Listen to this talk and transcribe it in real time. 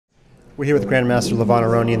We're here with Grandmaster Levon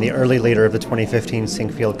Aronian, the early leader of the 2015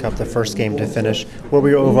 Sinquefield Cup, the first game to finish. What were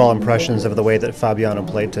your overall impressions of the way that Fabiano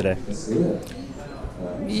played today?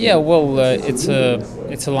 Yeah, well, it's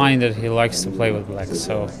a line that he likes to play with black,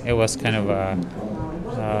 so it was kind of a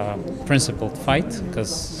principled fight,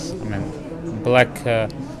 because I mean, black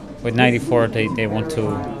with 94 they want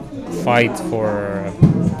to fight for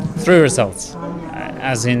 3 results,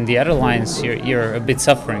 as in the other lines you're a bit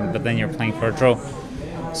suffering, but then you're playing for a draw.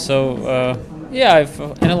 So yeah, I've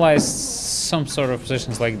analyzed some sort of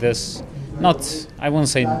positions like this. I wouldn't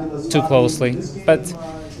say too closely, but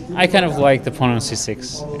I kind of like the pawn on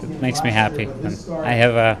c6. It makes me happy, and I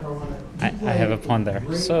have a pawn there.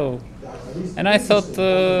 So, and I thought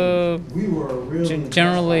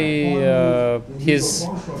generally his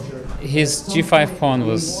g5 pawn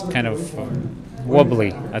was kind of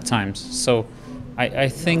wobbly at times. So I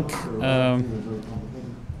think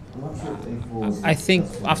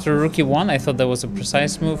after rook e1, I thought that was a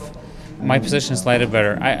precise move. My position slided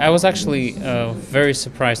better. I was actually very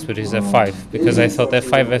surprised with his f5, because I thought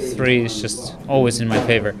f5, f3 is just always in my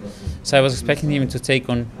favor. So I was expecting him to take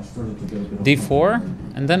on d4,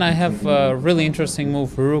 and then I have a really interesting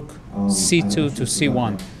move, rook c2 to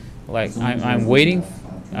c1. Like I'm waiting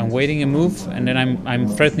a move, and then I'm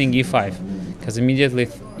threatening e5, because immediately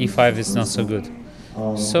e5 is not so good.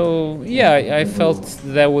 So yeah, I felt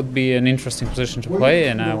that would be an interesting position to play,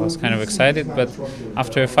 and I was kind of excited. But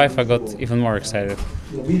after f5, I got even more excited.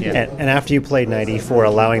 Yeah. And after you played knight e4,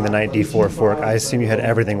 allowing the knight d4 fork, I assume you had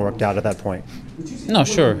everything worked out at that point. No,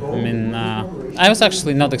 sure. I mean, I was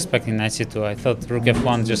actually not expecting knight c2. I thought rook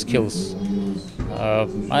f1 just kills.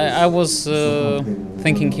 I was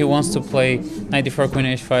thinking he wants to play knight d4, queen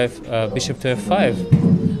h5, bishop to f5,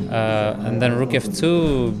 and then rook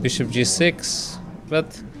f2, bishop g6.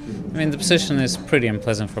 But I mean, the position is pretty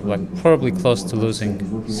unpleasant for black, probably close to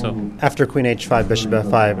losing. So after queen h5, bishop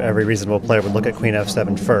f5, every reasonable player would look at queen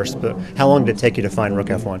f7 first. But how long did it take you to find rook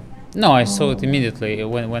f1? No, I saw it immediately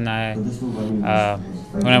when I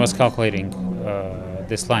was calculating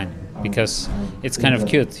this line, because it's kind of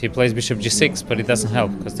cute. He plays bishop g6, but it doesn't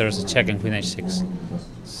help because there's a check on queen h6.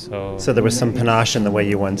 So there was some panache in the way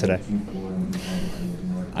you won today.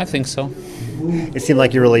 I think so. It seemed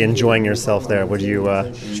like you're really enjoying yourself there. Would you?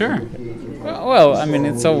 Sure. Well, I mean,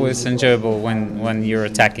 it's always enjoyable when you're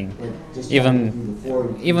attacking, even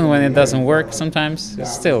when it doesn't work. Sometimes,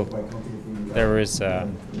 still, there is a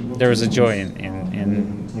joy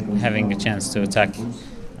in having a chance to attack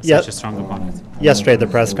such a strong opponent. Yesterday at the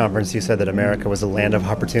press conference, you said that America was a land of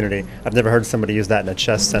opportunity. I've never heard somebody use that in a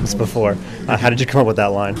chess sense before. How did you come up with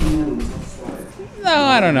that line? No,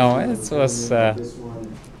 I don't know. It was.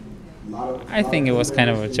 I think it was kind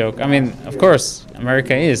of a joke. I mean, of course,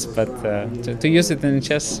 America is, but to use it in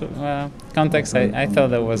chess context, I thought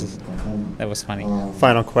that was funny.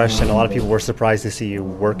 Final question. A lot of people were surprised to see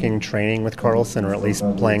you training with Carlsen, or at least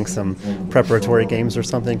playing some preparatory games or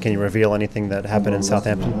something. Can you reveal anything that happened in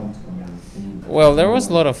Southampton? Well, there was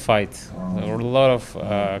a lot of fight. There were a lot of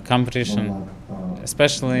competition,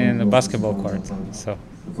 especially in the basketball court. So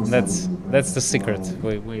that's the secret.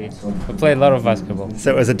 We play a lot of basketball.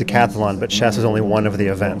 So it was a decathlon, but chess was only one of the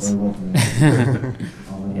events.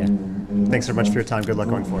 Yeah. Thanks so much for your time. Good luck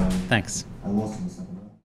going forward. Thanks.